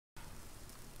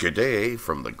G'day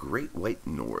from the Great White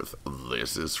North.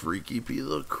 This is Freaky P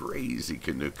the Crazy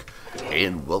Canuck,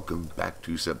 and welcome back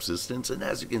to Subsistence. And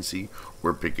as you can see,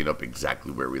 we're picking up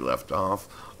exactly where we left off.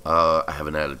 I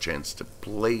haven't had a chance to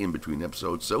play in between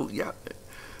episodes, so yeah,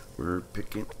 we're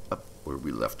picking up where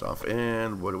we left off.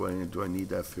 And what do I need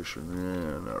that fish?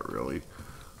 Not really.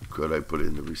 Could I put it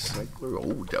in the recycler?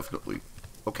 Oh, definitely.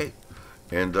 Okay.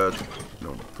 And, no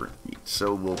burnt meat.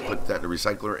 So we'll put that in the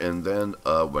recycler, and then,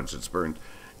 once it's burned,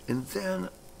 and then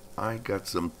I got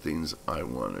some things I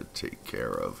want to take care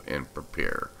of and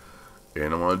prepare.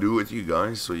 And I want to do it with you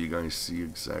guys, so you guys see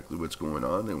exactly what's going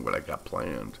on and what I got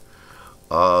planned.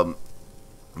 Now,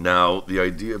 the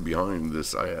idea behind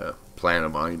this plan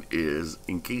of mine is,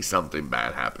 in case something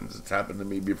bad happens. It's happened to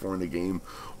me before in the game,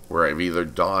 where I've either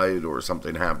died or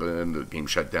something happened, the game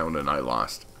shut down, and I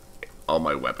lost all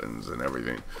my weapons and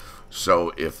everything.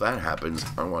 So if that happens,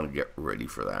 I want to get ready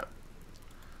for that.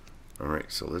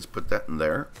 Alright, so let's put that in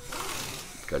there,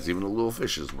 because even a little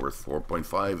fish is worth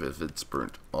 4.5 if it's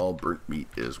burnt. All burnt meat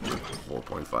is worth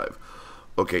 4.5.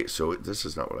 Okay, so this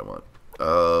is not what I want.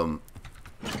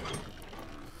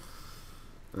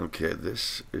 Okay,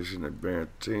 this isn't a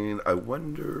bad thing. I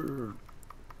wonder...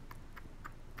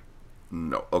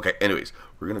 No. Okay, anyways,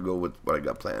 we're going to go with what I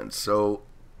got planned. So,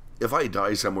 if I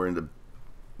die somewhere in the...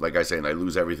 Like I say, and I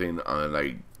lose everything, and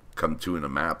I come to in a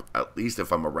map, at least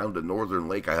if I'm around the northern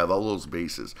lake, I have all those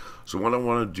bases. So what I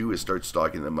want to do is start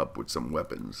stocking them up with some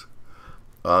weapons.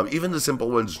 Even the simple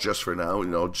ones just for now, you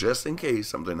know, just in case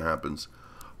something happens.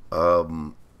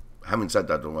 Having said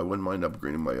that, though, I wouldn't mind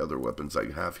upgrading my other weapons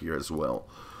I have here as well.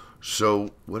 So,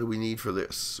 what do we need for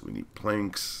this? We need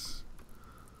planks.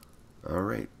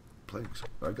 Alright, planks.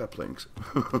 I got planks.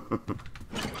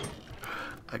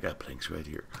 I got planks right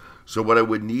here. So what I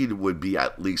would need would be,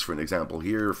 at least for an example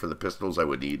here, for the pistols, I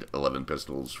would need 11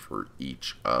 pistols for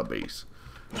each base.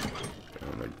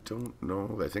 And I don't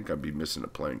know, I think I'd be missing a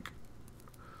plank.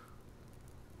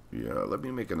 Yeah, let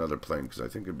me make another plank, because I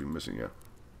think I'd be missing, yeah.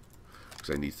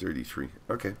 Because I need 33.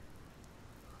 Okay.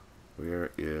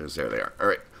 Where is... There they are.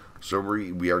 Alright, so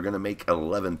we are going to make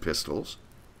 11 pistols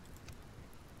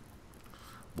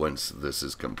once this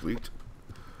is complete.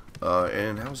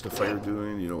 And how's the fire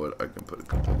doing? You know what? I can put a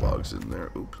couple of logs in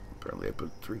there. Oops, apparently I put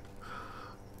 3.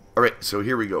 Alright, so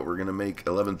here we go. We're going to make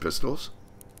 11 pistols.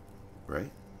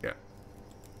 Right? Yeah.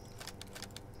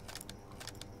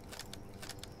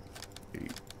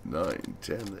 8, 9,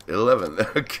 10, 11.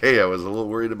 Okay, I was a little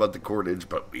worried about the cordage,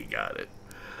 but we got it.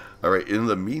 Alright, in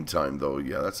the meantime, though,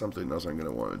 yeah, that's something else I'm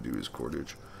going to want to do is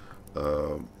cordage.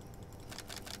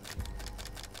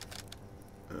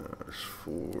 There's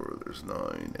 4, there's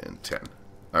 9, and 10.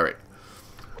 Alright.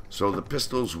 So the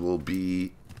pistols will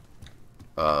be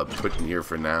put in here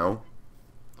for now.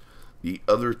 The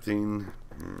other thing,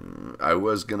 I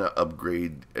was going to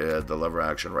upgrade the lever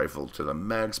action rifle to the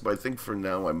max, but I think for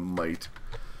now I might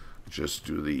just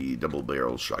do the double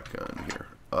barrel shotgun here.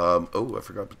 Oh, I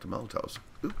forgot to put the Molotovs.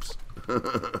 Oops.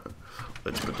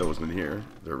 Let's put those in here.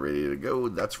 They're ready to go.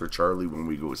 That's for Charlie when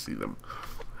we go see them.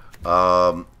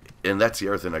 And that's the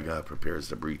other thing I gotta prepare is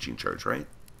the breaching charge, right?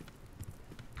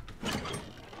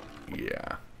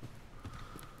 Yeah.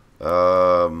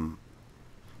 We'll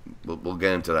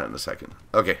get into that in a second.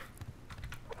 Okay.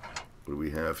 What do we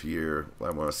have here?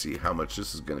 Well, I want to see how much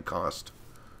this is going to cost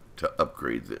to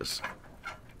upgrade this.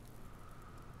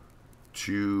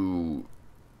 Is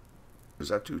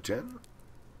that 210?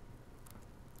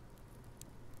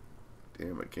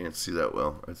 Damn, I can't see that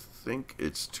well. I think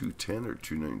it's 210 or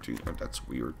 219. Oh, that's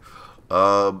weird.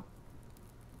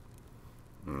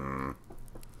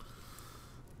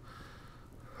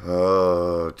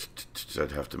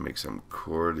 I'd have to make some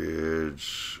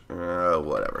cordage.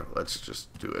 Whatever. Let's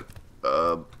just do it.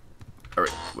 Alright,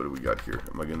 what do we got here?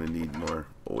 Am I going to need more?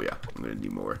 Oh, yeah, I'm going to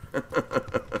need more.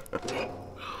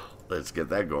 Let's get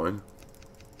that going.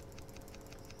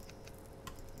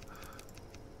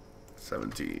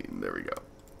 17. There we go.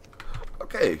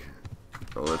 Okay.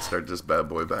 Well, let's start this bad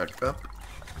boy back up.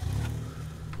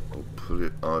 We'll put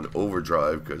it on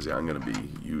overdrive because yeah, I'm going to be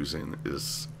using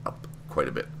this up quite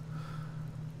a bit.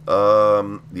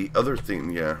 The other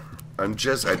thing, yeah, I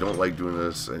don't like doing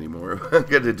this anymore. I'm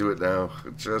going to do it now.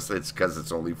 It's because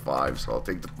it's only 5, so I'll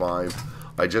take the 5.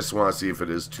 I just want to see if it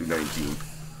is 219.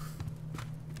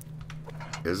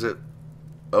 Is it?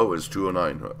 Oh, it's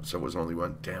 209. So it was only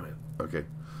 1. Damn it. Okay.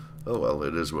 Oh, well,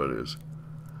 it is what it is.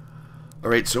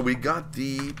 Alright, so we got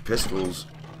the pistols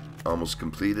almost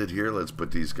completed here. Let's put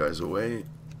these guys away.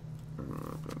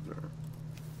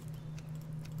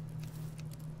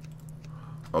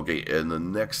 Okay, and the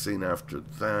next thing after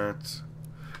that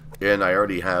And I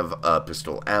already have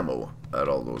pistol ammo at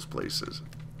all those places.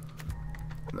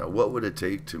 Now, what would it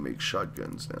take to make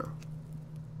shotguns now?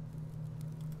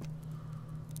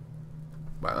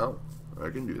 Wow, I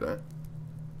can do that.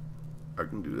 I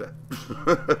can do that.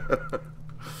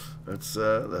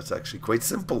 That's actually quite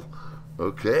simple.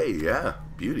 Okay, yeah,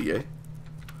 beauty, eh?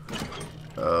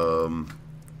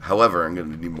 However, I'm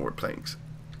gonna need more planks,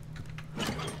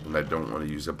 and I don't want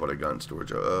to use up what I got in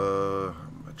storage. How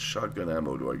much shotgun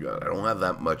ammo do I got? I don't have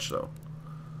that much though.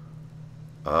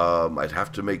 I'd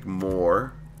have to make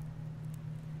more,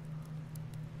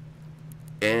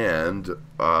 and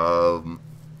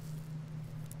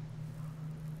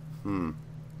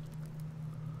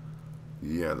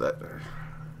yeah, that.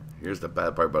 Here's the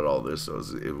bad part about all this, though,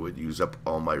 is it would use up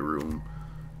all my room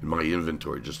in my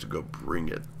inventory just to go bring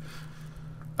it.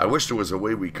 I wish there was a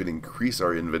way we could increase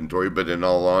our inventory, but in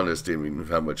all honesty, I mean,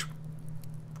 how much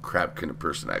crap can a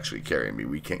person actually carry? I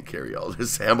mean, we can't carry all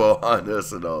this ammo on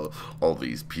us and all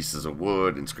these pieces of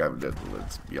wood and scrap that.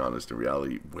 Let's be honest, in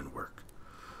reality, it wouldn't work.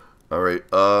 Alright,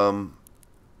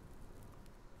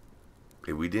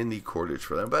 we didn't need cordage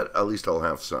for that, but at least I'll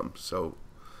have some, so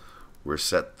we're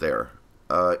set there.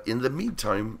 In the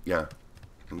meantime, yeah,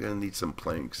 I'm gonna need some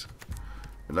planks,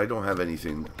 and I don't have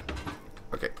anything.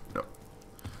 Okay, no,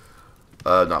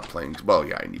 not planks. Well,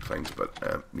 yeah, I need planks, but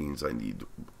that means I need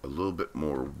a little bit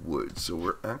more wood. So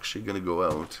we're actually gonna go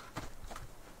out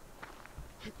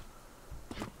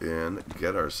and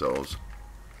get ourselves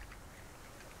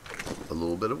a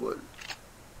little bit of wood.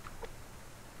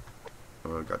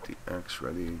 Oh, I got the axe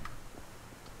ready.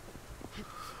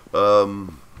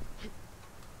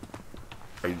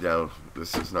 I know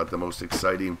this is not the most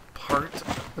exciting part,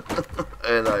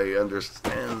 and I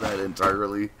understand that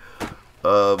entirely.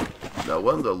 Now,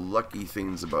 one of the lucky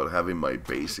things about having my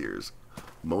base here is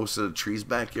most of the trees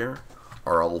back here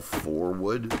are all 4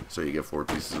 wood, so you get 4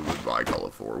 pieces of wood. Well, I call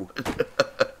it 4 wood.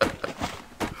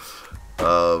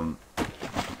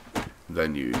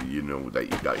 Then you know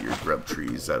that you got your grub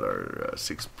trees that are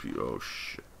 6. Oh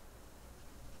shit.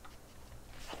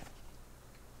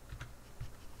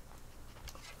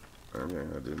 Okay,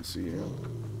 I didn't see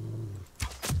him.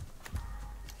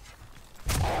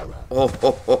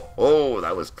 Oh,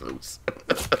 that was close.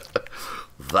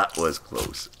 That was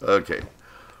close. Okay.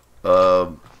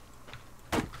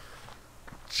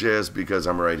 Just because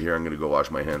I'm right here, I'm going to go wash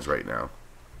my hands right now.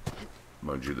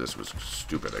 Mind you, this was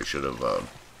stupid. I should have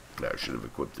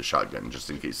equipped the shotgun just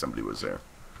in case somebody was there.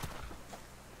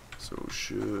 So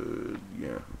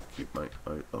yeah, keep my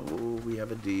eye. Oh, we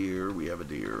have a deer. We have a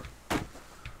deer.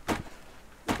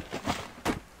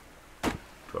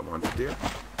 Do I want the deer?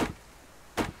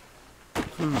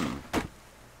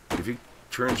 If he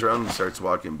turns around and starts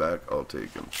walking back, I'll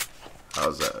take him.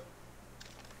 How's that?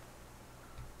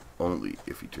 Only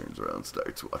if he turns around and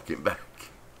starts walking back.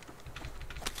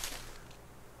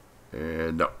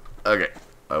 And no. Okay.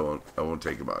 I won't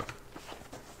take him out.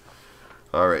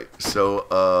 Alright, so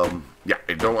yeah,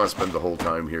 I don't want to spend the whole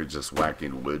time here just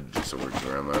whacking wood, just working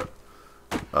around that.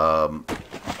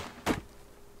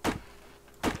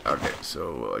 Okay,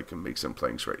 so I can make some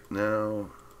planks right now.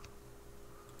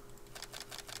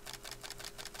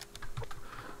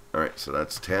 Alright, so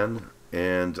that's 10.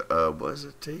 And what does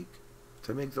it take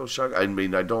to make those shotguns? I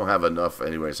mean, I don't have enough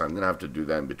anyway, so I'm going to have to do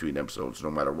that in between episodes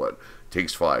no matter what. It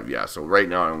takes 5, yeah. So right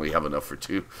now I only have enough for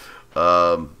 2.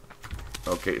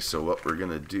 Okay, so what we're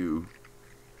going to do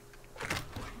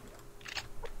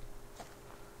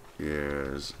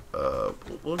is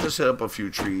we'll just hit up a few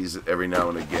trees every now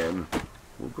and again.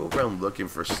 We'll go around looking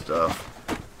for stuff,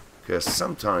 because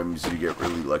sometimes you get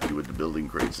really lucky with the building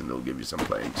crates and they'll give you some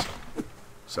planks.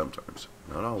 Sometimes.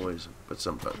 Not always, but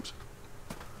sometimes.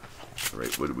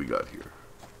 Alright, what do we got here?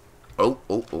 Oh.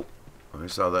 I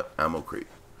saw that ammo crate.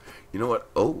 You know what?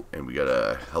 Oh, and we got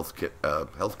a health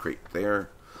crate there.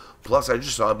 Plus, I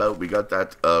just saw we got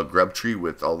that grub tree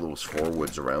with all those 4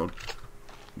 woods around.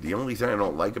 The only thing I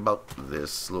don't like about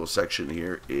this little section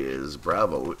here is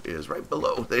Bravo is right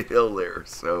below the hill there.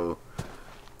 So,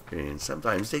 and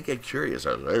sometimes they get curious.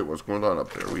 I was like, hey, what's going on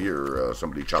up there? We hear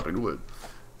somebody chopping wood.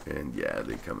 And yeah,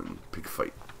 they come and pick a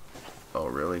fight. Oh,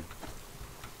 really?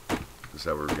 Is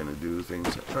that what we're going to do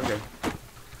things? Okay.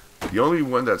 The only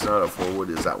one that's not a 4 wood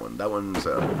is that one. That one's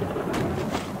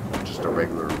just a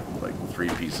regular, like 3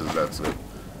 pieces. That's it.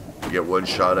 You get 1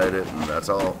 shot at it, and that's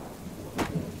all.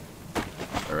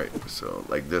 Alright, so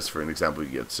like this, for an example, you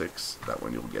get 6. That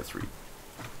one you'll get 3.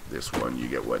 This one you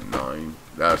get, what, 9?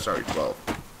 Sorry, 12.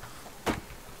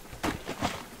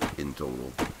 In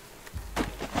total.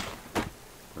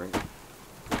 Right?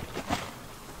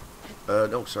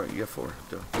 No, sorry, you get 4.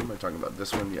 What am I talking about?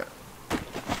 This one, yeah.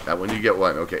 That one you get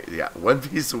one. Okay, yeah. 1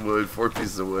 piece of wood, 4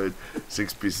 pieces of wood,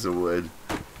 6 pieces of wood.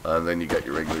 And then you got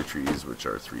your regular trees, which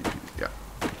are 3 pieces. Yeah.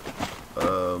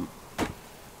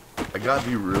 I gotta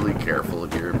be really careful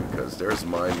here because there's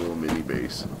my little mini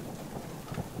base.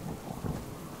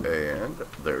 And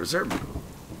there's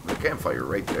the campfire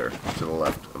right there to the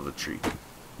left of the tree.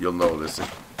 You'll notice it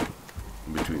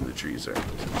in between the trees there.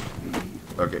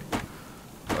 Okay.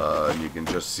 And you can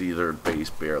just see their base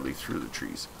barely through the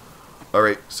trees.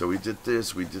 Alright, so we did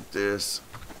this,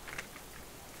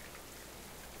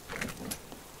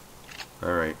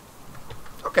 Alright.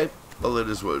 Okay, well it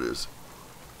is what it is.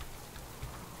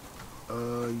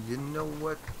 You know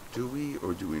what? Do we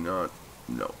or do we not?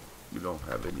 No, we don't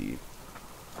have any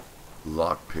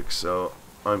lockpicks, so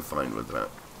I'm fine with that.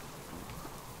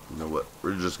 You know what?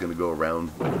 We're just gonna go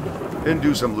around and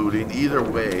do some looting. Either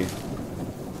way,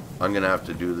 I'm gonna have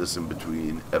to do this in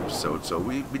between episodes. So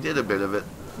we did a bit of it.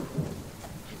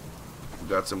 We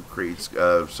got some crates,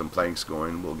 some planks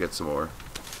going. We'll get some more,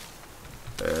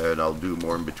 and I'll do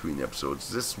more in between episodes.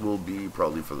 This will be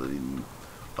probably for the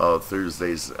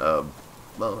Thursdays.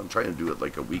 Well, I'm trying to do it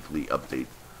like a weekly update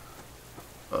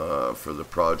for the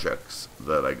projects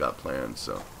that I got planned.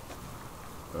 So,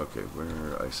 okay,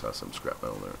 where I saw some scrap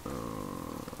metal there.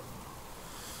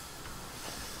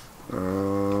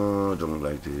 Don't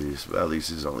like this. Well, at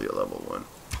least it's only a level 1.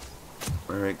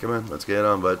 Alright, come on, let's get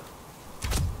on, bud.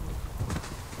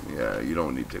 Yeah, you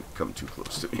don't need to come too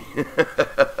close to me.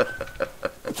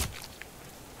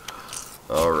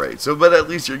 Alright, so, but at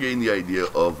least you're getting the idea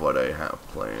of what I have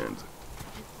planned.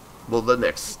 Well, the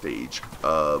next stage.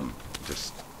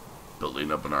 Just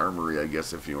building up an armory, I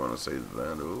guess, if you want to say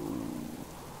that. Oh,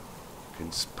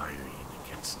 conspiring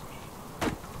against me.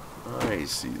 I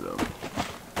see them.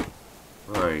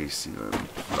 I see them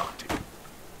plotting.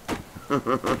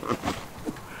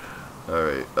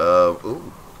 Alright,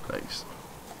 oh, nice.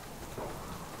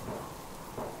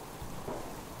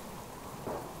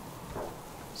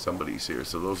 Somebody's here,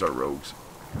 so those are rogues.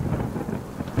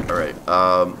 Alright,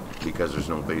 because there's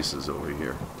no bases over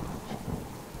here.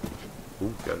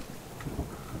 Ooh, got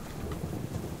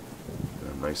a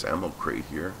nice ammo crate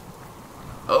here.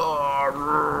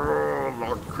 Oh,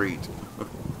 locked crate.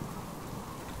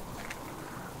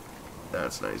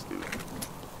 That's nice, dude.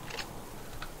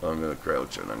 I'm gonna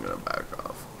crouch and I'm gonna back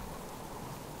off.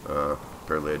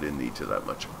 Apparently I didn't need to that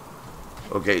much.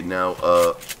 Okay, now,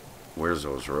 where's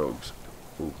those rogues?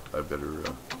 Ooh, I better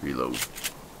reload.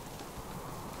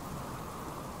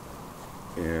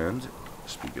 And,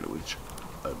 speaking of which,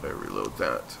 I better reload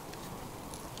that.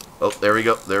 Oh, there we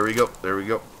go, there we go, there we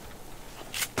go.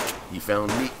 He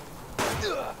found me.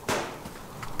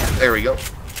 There we go.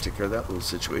 Take care of that little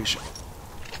situation.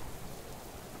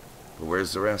 But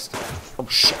where's the rest? Oh,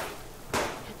 shit.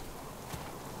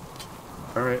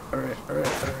 Alright, alright, alright,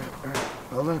 alright, alright.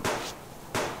 Hold on.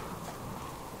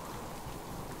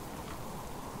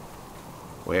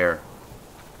 Where?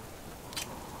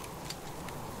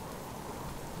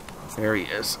 There he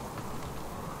is.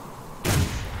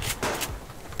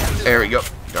 There we go.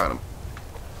 Got him.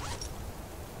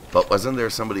 But wasn't there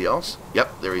somebody else?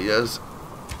 Yep, there he is.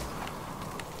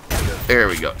 There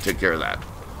we go. Take care of that.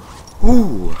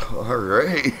 Ooh,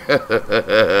 alright. A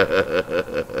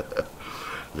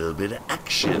little bit of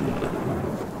action.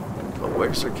 But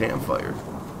where's their campfire?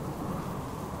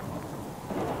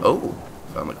 Oh,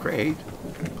 found the crate.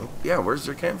 Oh, yeah, where's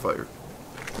their campfire?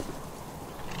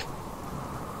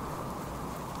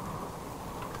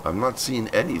 I'm not seeing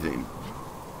anything.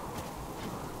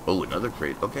 Oh, another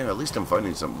crate. Okay, at least I'm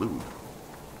finding some loot.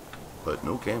 But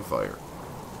no campfire.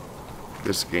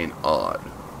 This is getting odd.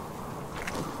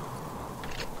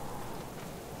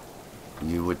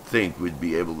 You would think we'd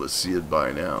be able to see it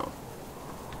by now.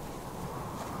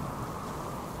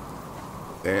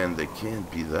 And they can't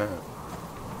be that.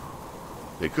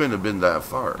 They couldn't have been that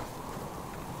far.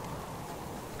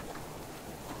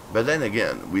 But then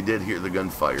again, we did hear the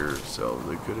gunfire, so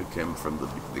they could have come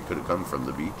from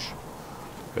the beach.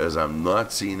 Because I'm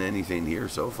not seeing anything here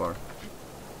so far.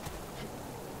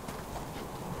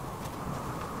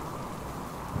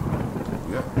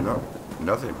 Yeah, no,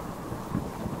 nothing.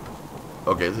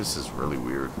 Okay, this is really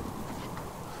weird.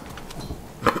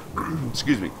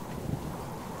 Excuse me.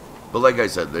 But like I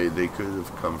said, they could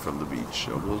have come from the beach.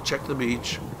 So we'll check the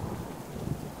beach.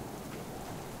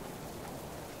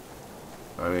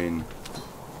 I mean,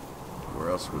 where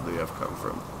else would they have come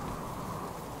from?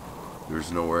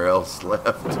 There's nowhere else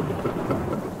left.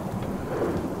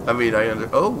 I mean,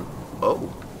 oh.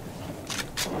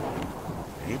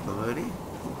 Hey, buddy.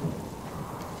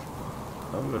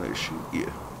 I'm gonna shoot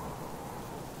you.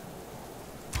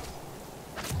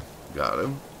 Got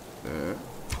him. There.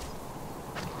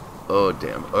 Oh,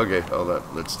 damn. Okay, hold on.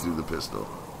 Let's do the pistol.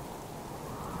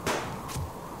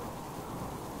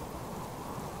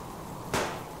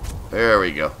 There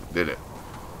we go. Did it.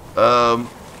 I'm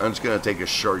just going to take a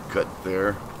shortcut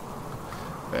there.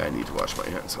 I need to wash my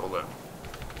hands. Hold on.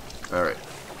 Alright.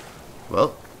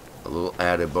 Well, a little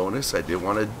added bonus. I did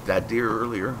want that deer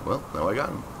earlier. Well, now I got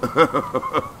him.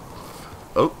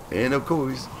 Oh, and of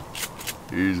course,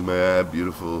 here's my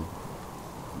beautiful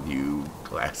new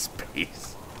glass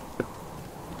base.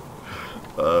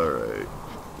 Alright.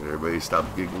 Everybody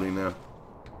stop giggling now.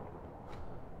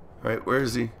 Alright, where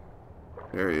is he?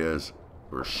 There he is.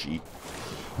 Or she.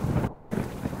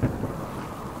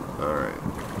 Alright.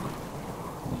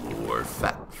 More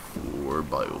fat for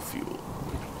biofuel.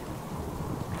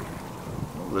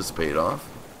 Well, this paid off.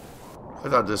 I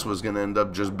thought this was going to end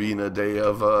up just being a day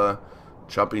of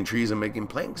chopping trees and making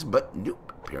planks, but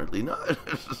nope, apparently not.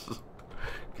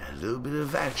 Got a little bit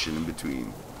of action in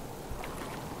between.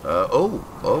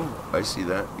 Oh, I see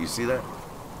that. You see that?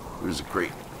 There's a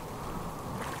crate.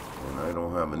 And I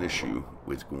don't have an issue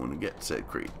with going to get said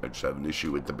crate. I just have an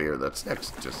issue with the bear that's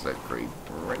next to said crate.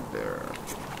 Right there.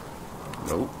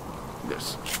 Nope.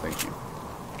 This. Thank you.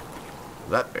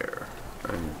 That bear.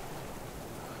 Right.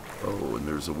 Oh, and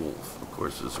there's a wolf. Of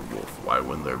course there's a wolf. Why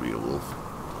wouldn't there be a wolf?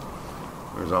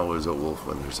 There's always a wolf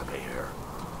when there's a bear.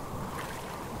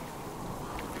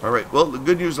 Alright, well, the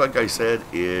good news, like I said,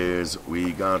 is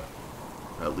we got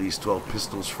at least 12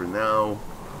 pistols for now.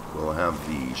 We'll have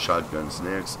the shotguns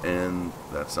next, and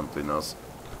that's something else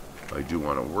I do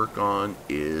want to work on,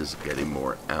 is getting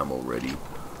more ammo ready.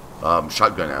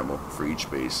 Shotgun ammo for each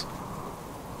base.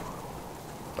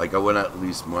 Like, I would at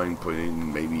least mind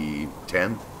putting maybe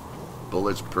 10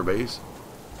 bullets per base.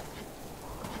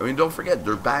 I mean, don't forget,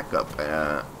 they're backup.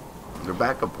 They're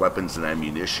backup weapons and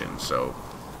ammunition, so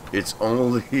it's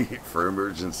only for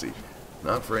emergency.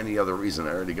 Not for any other reason.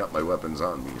 I already got my weapons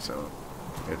on me, so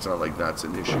it's not like that's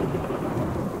an issue.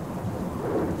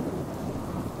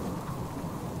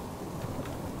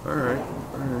 Alright,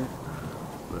 alright.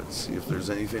 Let's see if there's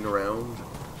anything around.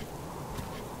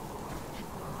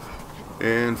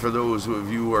 And for those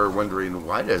of you who are wondering,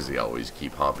 why does he always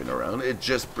keep hopping around? It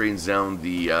just brings down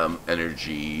the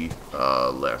energy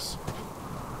less.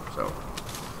 So,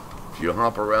 if you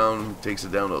hop around, it takes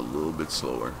it down a little bit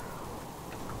slower.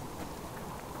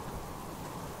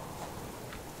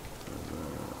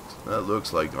 That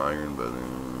looks like iron, but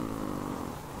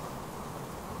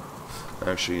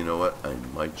actually, you know what? I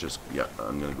might just, yeah,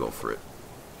 I'm gonna go for it.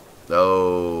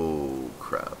 Oh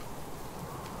crap!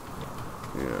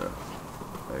 Yeah,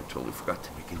 I totally forgot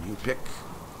to make a new pick.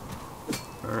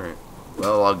 All right.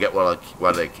 Well, I'll get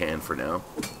what I can for now.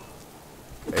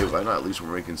 Hey, why not? At least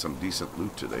we're making some decent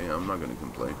loot today. I'm not gonna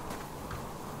complain.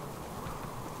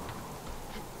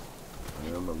 I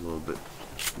am a little bit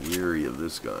weary of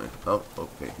this guy. Oh,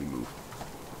 okay, he moved.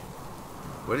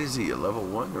 What is he, a level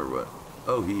 1 or what?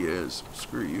 Oh, he is.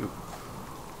 Screw you.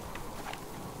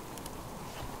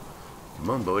 Come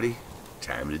on, buddy.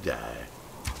 Time to die.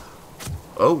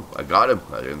 Oh, I got him.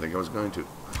 I didn't think I was going to.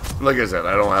 Like I said,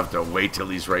 I don't have to wait till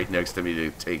he's right next to me to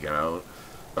take him out.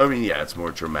 I mean, yeah, it's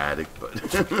more dramatic, but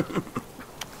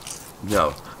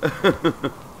no.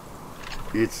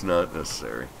 It's not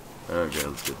necessary. Okay,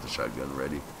 let's get the shotgun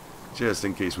ready. Just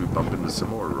in case we bump into some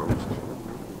more roads.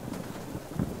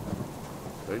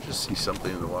 Did I just see something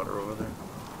in the water over there?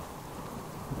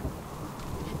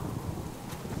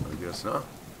 I guess not.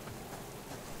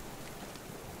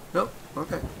 Nope,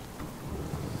 okay.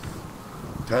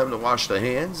 Time to wash the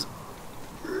hands.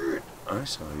 I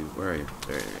saw you. Where are you?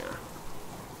 There you are.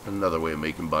 Another way of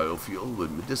making biofuel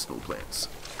with medicinal plants.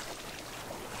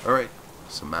 Alright,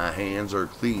 so my hands are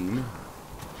clean.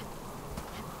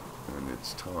 And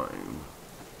it's time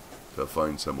to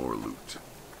find some more loot.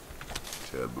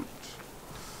 To boot.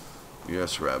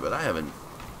 Yes, rabbit. I haven't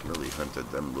really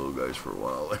hunted them little guys for a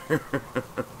while.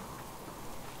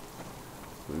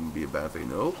 Wouldn't be a bad thing.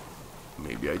 Nope.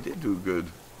 Maybe I did do good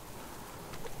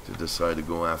to decide to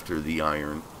go after the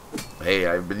iron. Hey,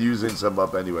 I've been using some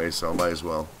up anyway, so I might as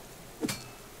well.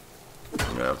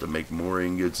 I'm gonna have to make more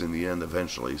ingots in the end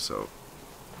eventually, so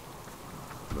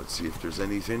let's see if there's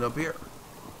anything up here.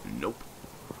 Nope.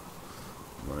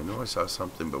 Well, I know I saw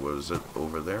something, but was it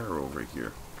over there or over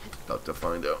here? About to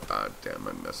find out. Ah, damn,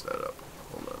 I messed that up.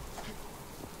 Hold on.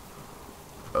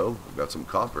 Oh, got some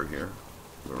copper here.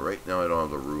 But right now I don't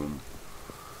have the room.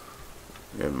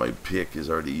 And my pick is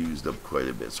already used up quite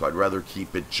a bit. So I'd rather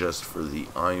keep it just for the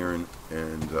iron,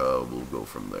 and we'll go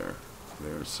from there.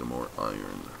 There's some more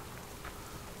iron.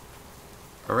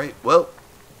 Alright, well,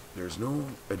 there's no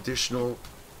additional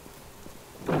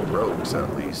rogues,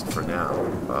 at least for now.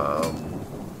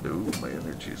 Ooh, my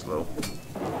energy's low.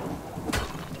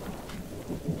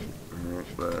 Alright,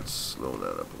 let's slow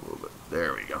that up a little bit.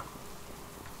 There we go.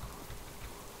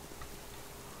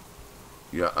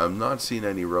 Yeah, I'm not seeing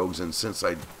any rogues, and since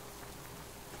I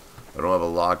don't have a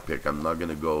lockpick, I'm not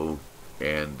gonna go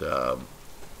and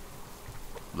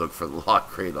look for the lock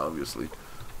crate, obviously.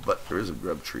 But there is a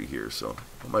grub tree here, so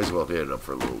I might as well hit it up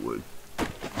for a little wood.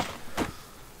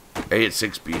 I hit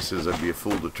 6 pieces. I'd be a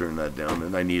fool to turn that down,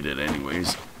 and I need it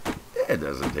anyways. It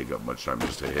doesn't take up much time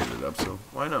just to hit it up, so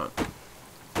why not?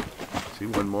 See,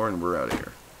 one more and we're out of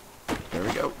here. There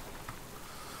we go.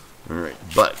 Alright,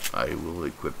 but I will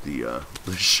equip the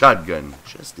shotgun,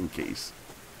 just in case.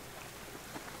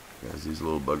 Because these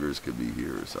little buggers could be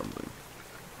here or something.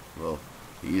 Well,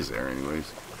 he's there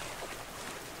anyways.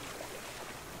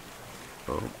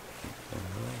 Oh.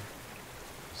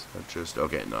 Is that just...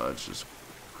 Okay, no, it's just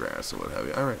grass and what have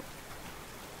you. Alright.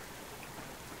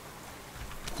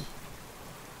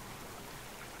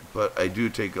 But I do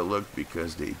take a look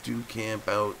because they do camp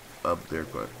out up there.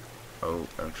 But, oh,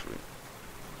 actually.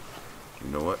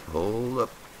 You know what? Hold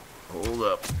up. Hold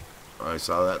up. I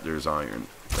saw that. There's iron.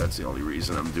 That's the only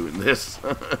reason I'm doing this.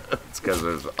 It's because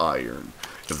there's iron.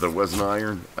 If there wasn't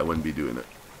iron, I wouldn't be doing it.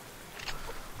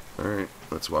 Alright,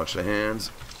 let's wash the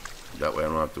hands. That way I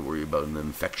don't have to worry about an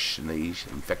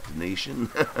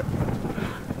infectination.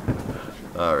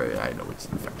 Alright, I know it's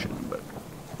infection, but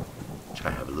try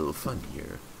to have a little fun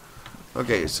here.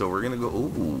 Okay, so we're going to go...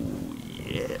 Ooh,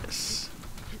 yes.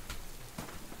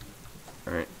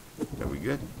 Alright, are we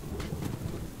good?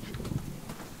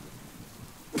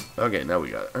 Okay, now we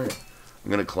got it. Alright,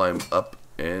 I'm going to climb up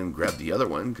and grab the other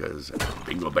one, because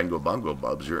bingo, bango, bongo,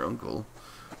 Bob's your uncle.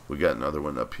 We got another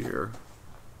one up here.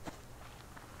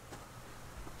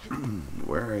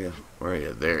 Where are you? Where are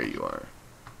you? There you are.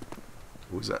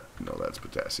 Who's that? No, that's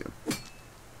potassium.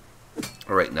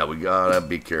 Alright, now we gotta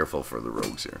be careful for the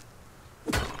rogues here.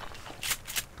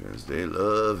 Because they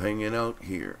love hanging out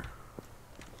here.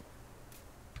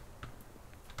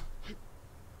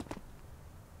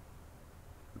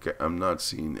 Okay, I'm not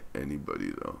seeing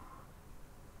anybody though.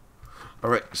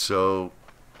 Alright, so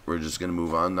we're just going to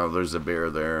move on. Now there's a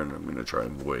bear there, and I'm going to try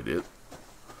and avoid it.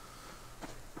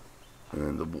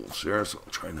 And the wolf's there, so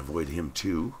I'll try and avoid him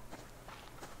too.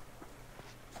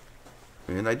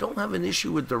 And I don't have an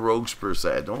issue with the rogues per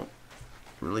se. I don't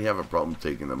really have a problem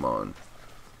taking them on.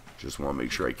 Just want to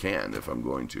make sure I can if I'm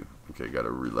going to. Okay, got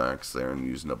to relax there and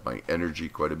using up my energy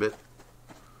quite a bit.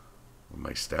 Or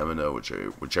my stamina,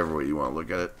 whichever way you want to look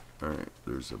at it. Alright,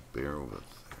 there's a bear over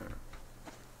there.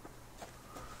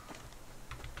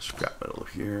 Scrap metal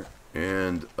here.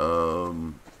 And,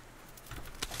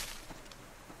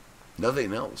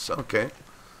 nothing else. Okay.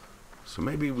 So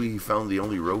maybe we found the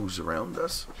only rogues around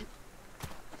us.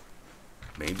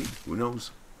 Maybe. Who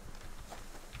knows?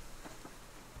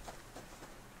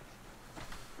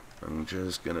 I'm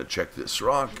just going to check this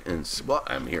rock and see. Well,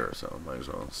 I'm here, so I might as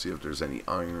well see if there's any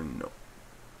iron. No.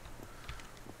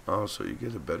 Oh, so you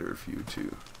get a better view,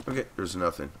 too. Okay, there's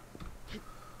nothing.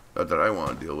 Not that I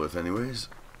want to deal with, anyways.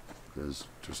 Because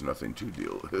there's nothing to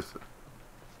deal with.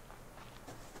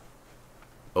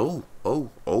 Oh,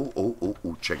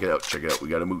 check it out, check it out. We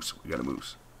got a moose, we got a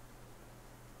moose.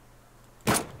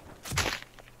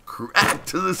 Crack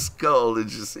to the skull,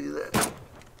 did you see that?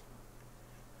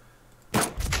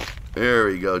 There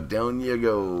we go, down you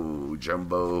go,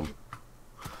 Jumbo.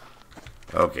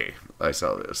 Okay, I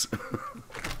saw this.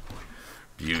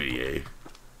 Beauty, eh?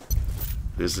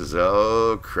 This is,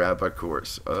 oh crap, of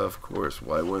course,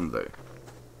 why wouldn't they?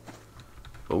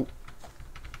 Oh.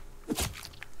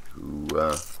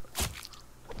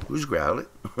 Who's growling?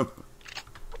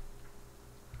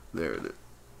 There it is.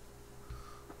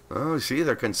 Oh, see,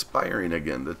 they're conspiring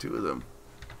again, the two of them.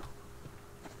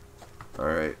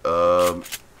 Alright,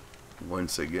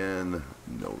 once again,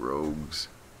 no rogues.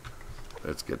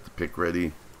 Let's get the pick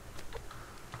ready.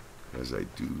 As I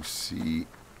do see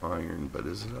iron, but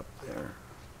is it up there?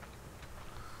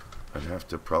 I'd have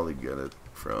to probably get it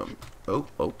from... Oh,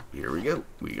 here we go.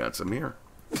 We got some here.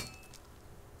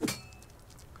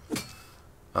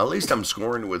 At least I'm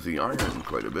scoring with the iron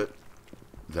quite a bit.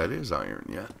 That is iron,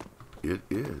 yeah. It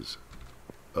is.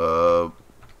 Can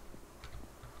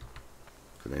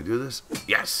I do this?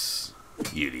 Yes!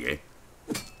 Beauty, eh?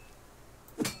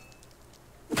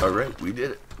 Alright, we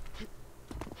did it.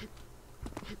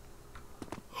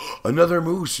 Another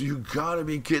moose! You gotta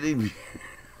be kidding me.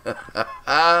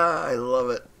 I love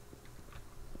it.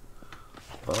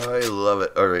 I love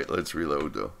it. Alright, let's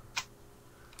reload though.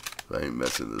 I ain't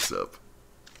messing this up.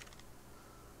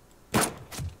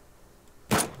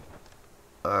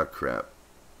 Ah, crap.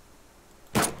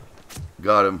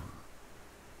 Got him.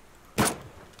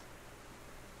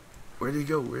 Where'd he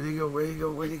go? Where'd he go? Where'd he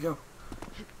go? Where'd he go?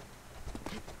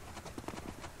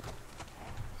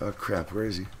 Oh, crap. Where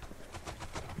is he?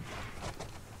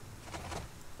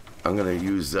 I'm gonna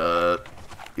use, yeah,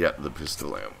 the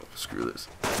pistol ammo. Screw this.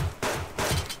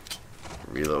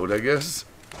 Reload, I guess.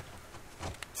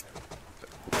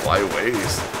 Why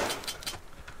waste?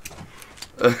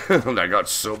 I got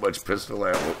so much pistol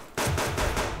ammo.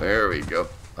 There we go.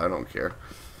 I don't care.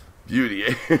 Beauty,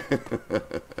 eh?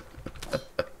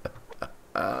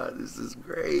 This is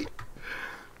great.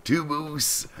 2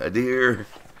 moose, a deer,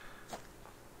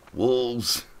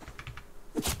 wolves,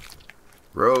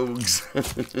 rogues.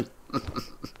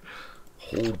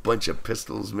 Whole bunch of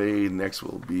pistols made. Next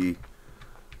will be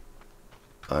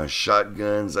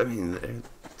shotguns. I mean,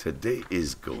 today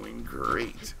is going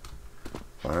great.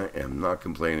 I am not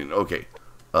complaining. Okay,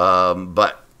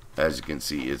 but as you can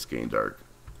see, it's getting dark.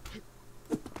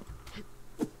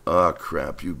 Oh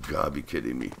crap! You gotta be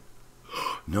kidding me.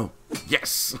 No.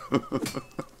 Yes.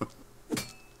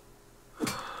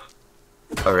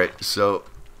 All right. So,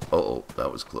 oh,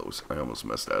 that was close. I almost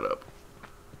messed that up.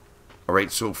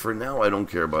 Alright, so for now I don't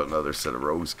care about another set of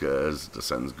rogues because the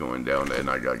sun's going down and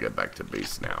I gotta get back to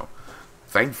base now.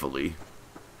 Thankfully,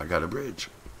 I got a bridge.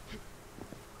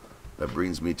 That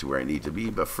brings me to where I need to be,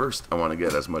 but first I want to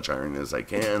get as much iron as I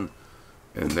can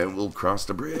and then we'll cross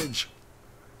the bridge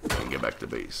and get back to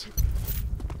base.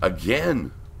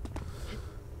 Again!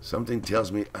 Something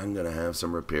tells me I'm gonna have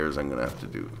some repairs I'm gonna have to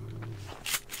do.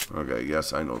 Okay,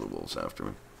 yes, I know the wolves after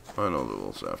me. I know the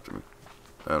wolves after me.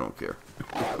 I don't care.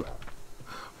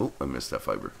 Oh, I missed that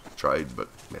fiber. Tried, but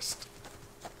missed.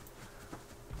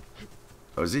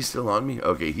 Oh, is he still on me?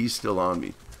 Okay, he's still on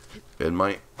me. And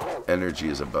my energy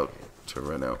is about to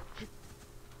run out.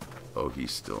 Oh,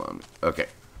 he's still on me. Okay.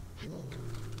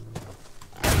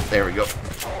 There we go.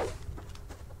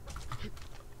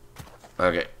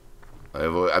 Okay.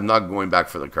 I'm not going back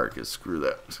for the carcass. Screw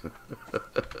that.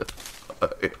 I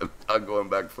am not going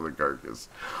back for the carcass.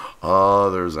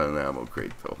 Oh, there's an ammo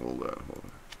crate, though. Hold on, hold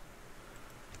on.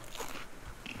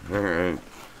 Alright.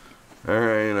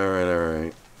 Alright, alright,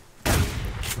 alright.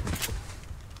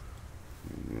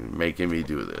 You're making me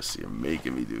do this. You're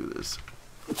making me do this.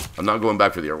 I'm not going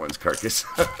back for the other one's carcass.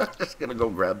 I'm just gonna go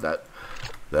grab that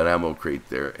ammo crate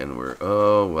there and we're...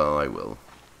 Oh, well, I will.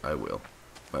 I will.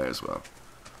 Might as well.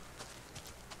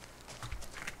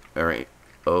 Alright.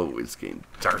 Oh, it's getting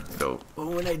dark, though.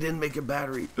 Oh, and I didn't make a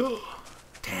battery. Oh,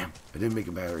 damn, I didn't make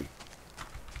a battery.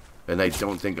 And I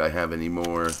don't think I have any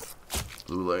more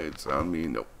blue lights on me.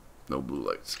 Nope, no blue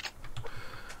lights.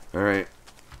 Alright.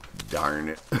 Darn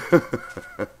it.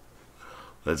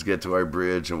 Let's get to our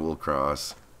bridge and we'll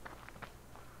cross.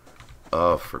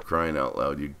 Oh, for crying out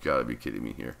loud, you gotta be kidding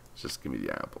me here. Just give me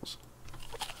the apples.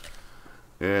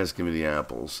 Yes, give me the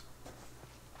apples.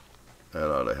 That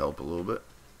ought to help a little bit.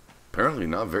 Apparently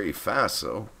not very fast,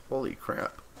 though. Holy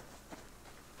crap.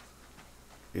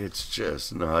 It's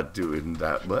just not doing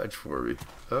that much for me.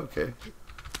 Okay.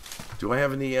 Do I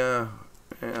have any, yeah,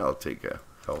 I'll take a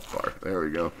health bar. There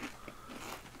we go.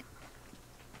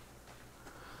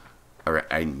 Alright,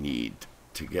 I need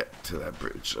to get to that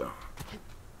bridge, though.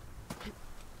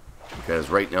 Because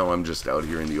right now I'm just out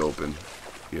here in the open.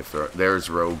 If there's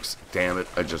rogues. Damn it,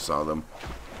 I just saw them.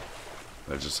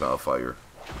 I just saw a fire.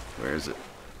 Where is it?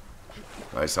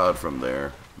 I saw it from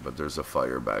there, but there's a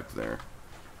fire back there.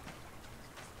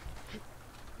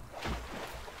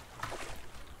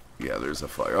 Yeah, there's a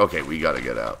fire. Okay, we gotta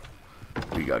get out.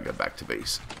 We gotta get back to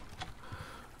base.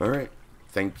 Alright.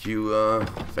 Thank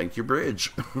you, bridge,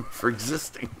 for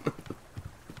existing.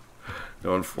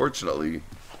 Now, unfortunately...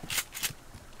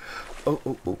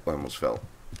 Oh, I almost fell.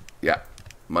 Yeah,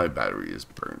 my battery is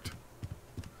burnt.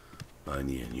 I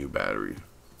need a new battery.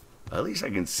 At least I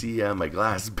can see my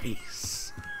glass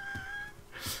base.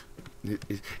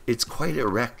 It's quite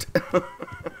erect.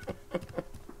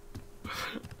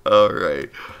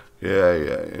 Alright. Yeah.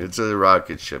 It's a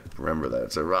rocket ship. Remember that.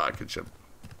 It's a rocket ship.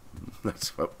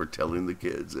 That's what we're telling the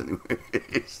kids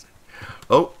anyways.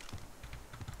 Oh.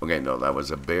 Okay, no, that was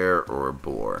a bear or a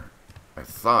boar. I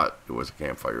thought it was a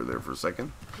campfire there for a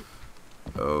second.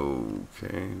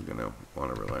 Okay, I'm gonna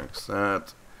want to relax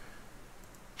that.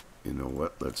 You know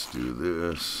what? Let's do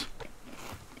this.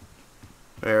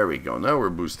 There we go. Now we're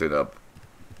boosted up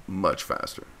much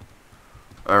faster.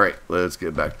 Alright, let's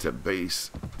get back to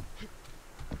base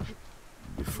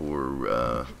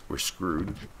before we're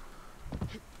screwed.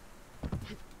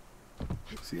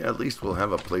 See, at least we'll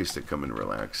have a place to come and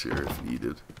relax here if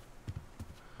needed.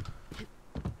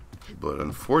 But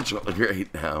unfortunately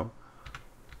right now,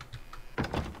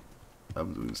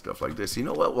 I'm doing stuff like this. You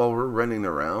know what? While we're running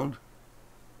around,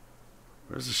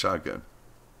 where's the shotgun?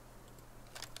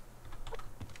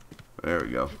 There we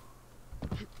go.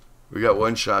 We got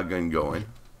one shotgun going.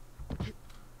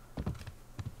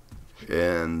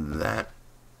 And that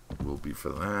will be for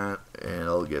that. And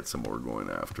I'll get some more going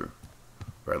after.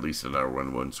 Or at least another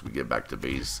one once we get back to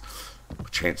base.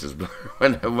 Chances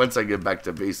once I get back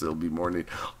to base, it'll be morning.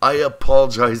 I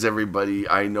apologize, everybody.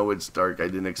 I know it's dark. I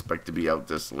didn't expect to be out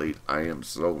this late. I am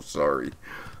so sorry.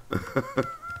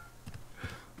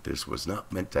 This was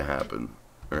not meant to happen.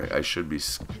 Alright, I should be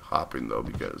hopping though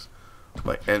because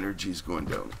my energy's going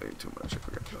down way too much. I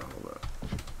forgot to hold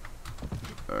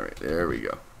on. Alright, there we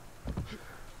go.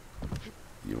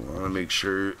 You want to make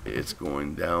sure it's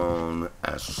going down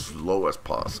as slow as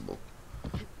possible.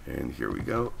 And here we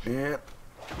go. And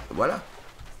voila.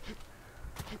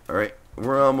 Alright,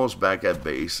 we're almost back at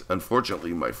base.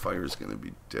 Unfortunately, my fire is going to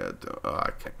be dead. Oh,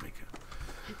 I can't make it.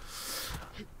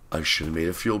 I should have made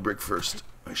a fuel brick first.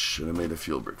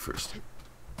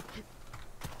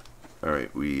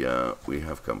 Alright, we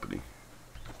have company.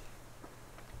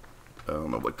 I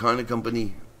don't know what kind of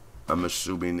company. I'm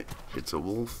assuming it's a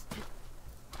wolf.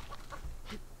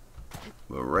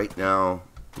 But right now,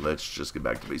 let's just get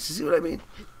back to base. You see what I mean?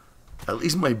 At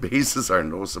least my bases are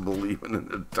noticeable even in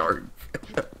the dark.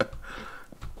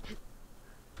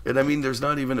 And I mean, there's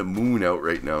not even a moon out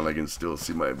right now, and I can still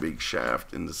see my big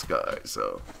shaft in the sky,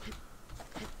 so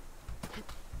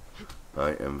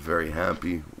I am very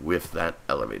happy with that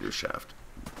elevator shaft.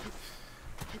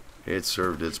 It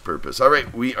served its purpose.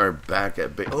 Alright, we are back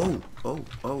at base. Oh. Hold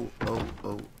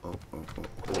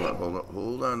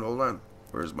on.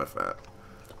 Where's my fat?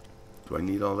 Do I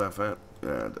need all that fat?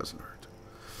 Nah, it doesn't hurt.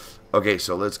 Okay,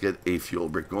 so let's get a fuel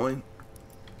brick going.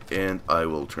 And I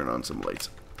will turn on some lights.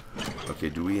 Okay,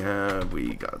 we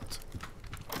got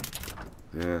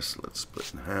this. Let's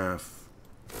split in half.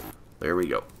 There we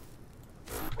go.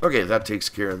 Okay, that takes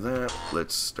care of that.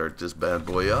 Let's start this bad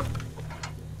boy up.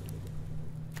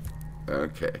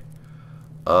 Okay.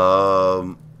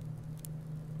 Oh,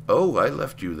 I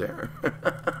left you there.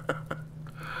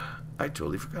 I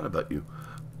totally forgot about you.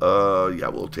 Yeah,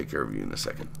 we'll take care of you in a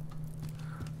second.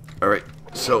 Alright,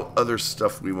 so other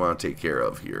stuff we want to take care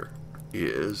of here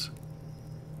is...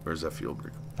 Where's that fuel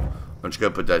brick? I'm just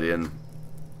going to put that in.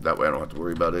 That way I don't have to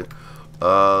worry about it.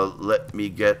 Let me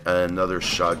get another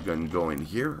shotgun going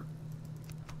here.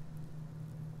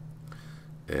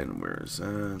 And where's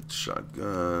that?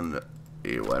 Shotgun.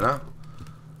 Et voila.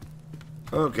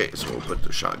 Okay, so we'll put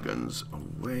the shotguns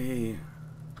away.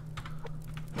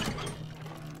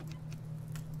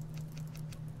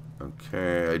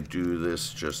 Okay, I do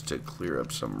this just to clear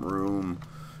up some room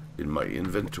in my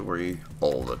inventory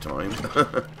all the time.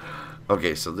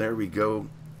 Okay, so there we go.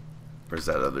 Where's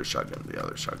that other shotgun? The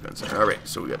other shotgun's there. Alright,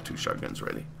 so we got 2 shotguns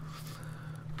ready.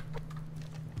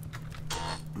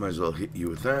 Might as well hit you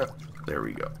with that. There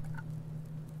we go.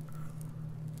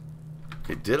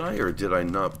 Okay, did I or did I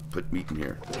not put meat in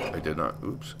here? I did not.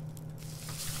 Oops.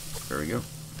 There we go.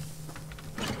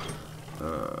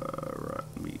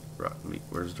 Rotten meat.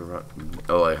 Where's the rotten meat?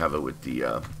 Oh, I have it with the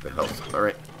health.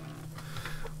 Alright.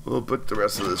 We'll put the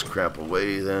rest of this crap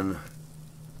away then.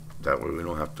 That way we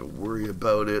don't have to worry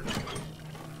about it.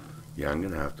 Yeah, I'm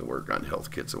going to have to work on health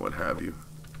kits and what have you.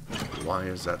 Why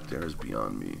is that there is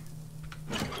beyond me.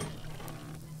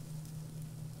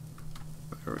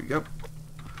 There we go.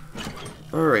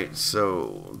 Alright,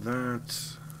 so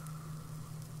that...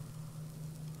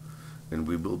 And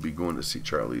we will be going to see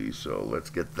Charlie, so let's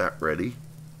get that ready.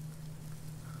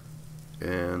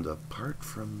 And apart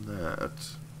from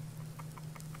that...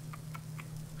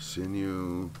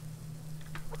 Sinew...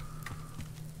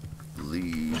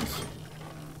 Leaves...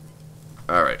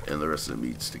 Alright, and the rest of the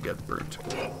meat's to get burnt.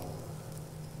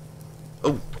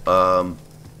 Oh,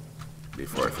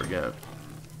 before I forget,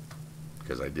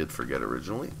 because I did forget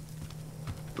originally,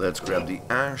 let's grab the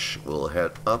ash. We'll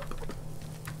head up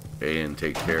and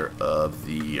take care of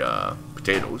the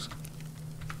potatoes.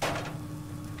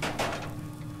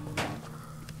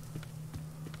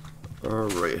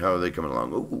 Alright, how are they coming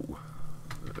along? Ooh,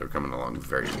 they're coming along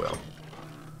very well.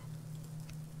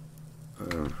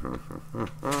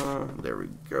 There we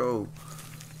go.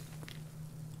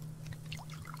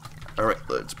 Alright,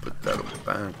 let's put that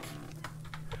back.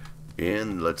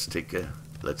 And let's take a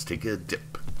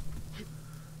dip.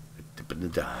 A dip and a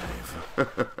dive.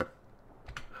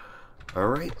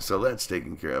 Alright, so that's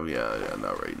taken care of. Yeah,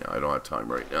 not right now. I don't have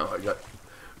time right now. I got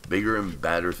bigger and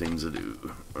badder things to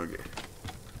do. Okay.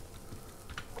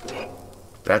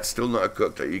 That's still not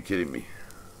cooked. Are you kidding me?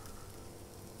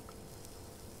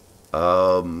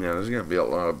 Yeah, there's going to be a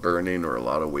lot of burning or a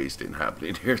lot of wasting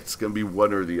happening here. It's going to be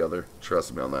one or the other.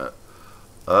 Trust me on that.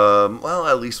 Well,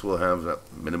 at least we'll have a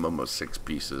minimum of 6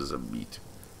 pieces of meat.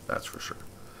 That's for sure.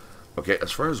 Okay,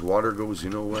 as far as water goes, you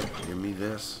know what? Give me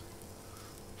this.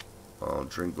 I'll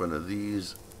drink one of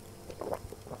these.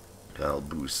 I'll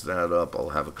boost that up. I'll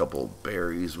have a couple of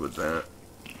berries with that.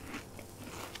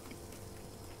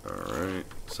 Alright,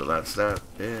 so that's that.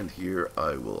 And here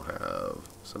I will have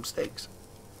some steaks.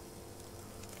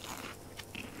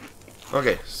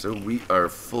 Okay, so we are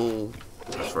full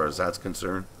as far as that's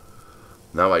concerned.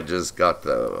 Now I just got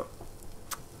the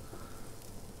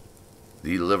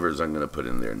livers I'm going to put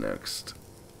in there next.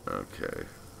 Okay.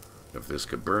 If this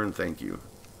could burn, thank you.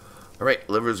 Alright,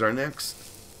 livers are next.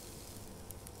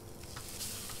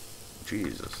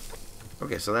 Jesus.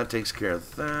 Okay, so that takes care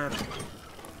of that.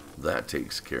 That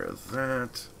takes care of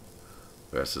that.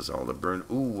 The rest is all the burn.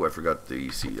 Ooh, I forgot the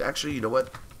seed. Actually, you know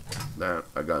what? That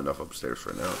I got enough upstairs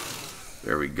for now.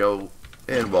 There we go.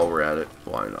 And while we're at it,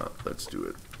 why not? Let's do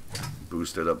it.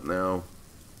 Boost it up now.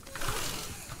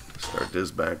 Start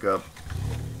this back up.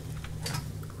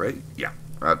 Right? Yeah.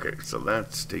 Okay, so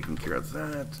that's taking care of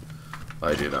that.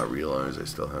 I did not realize I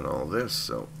still had all this,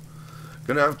 so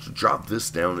gonna have to drop this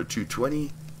down to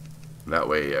 220. That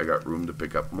way I got room to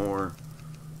pick up more.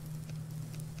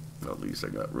 At least I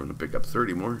got room to pick up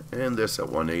 30 more. And this at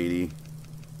 180.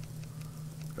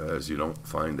 Because you don't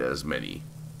find as many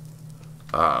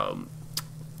ammo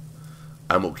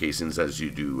casings as you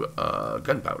do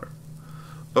gunpowder.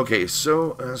 Okay,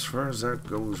 so as far as that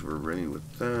goes, we're ready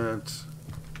with that.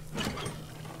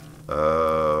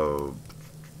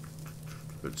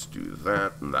 Let's do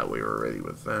that, and that way we're ready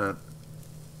with that.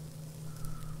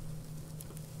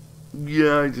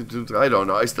 Yeah, I don't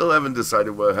know. I still haven't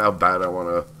decided how bad I want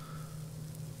to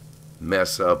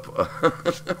mess up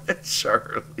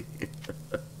Charlie.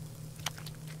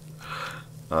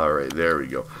 Alright, there we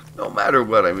go. No matter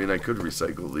what, I mean, I could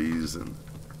recycle these, and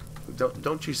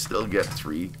don't you still get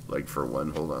 3, like, for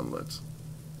one? Hold on, let's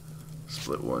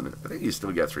split one. I think you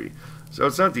still get 3. So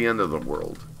it's not the end of the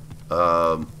world.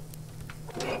 I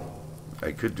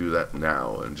could do that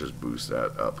now and just boost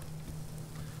that up.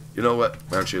 You know what?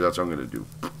 Actually, that's what I'm going to do.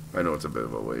 I know it's a bit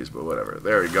of a ways, but whatever.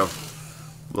 There we go.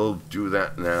 We'll do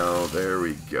that now. There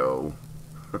we go.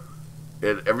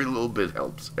 Every little bit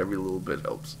helps. Every little bit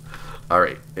helps.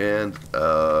 Alright, and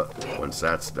once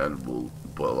that's done, we'll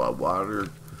boil our water.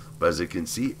 But as you can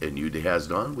see, a new day has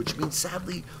dawned, which means,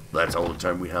 sadly, that's all the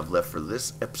time we have left for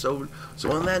this episode.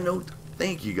 So on that note,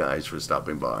 thank you guys for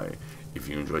stopping by. If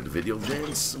you enjoyed the video,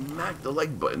 then smack the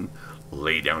like button,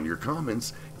 lay down your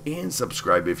comments, and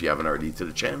subscribe if you haven't already to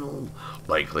the channel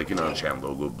by clicking on the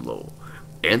channel logo below.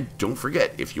 And don't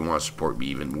forget, if you want to support me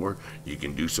even more, you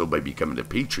can do so by becoming a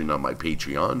patron on my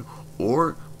Patreon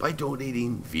or by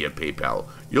donating via PayPal.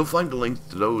 You'll find the link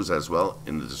to those as well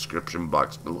in the description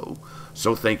box below.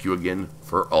 So thank you again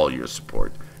for all your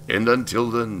support. And until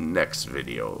the next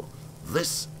video,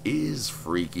 this is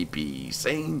Freaky P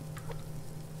saying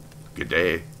good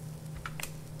day.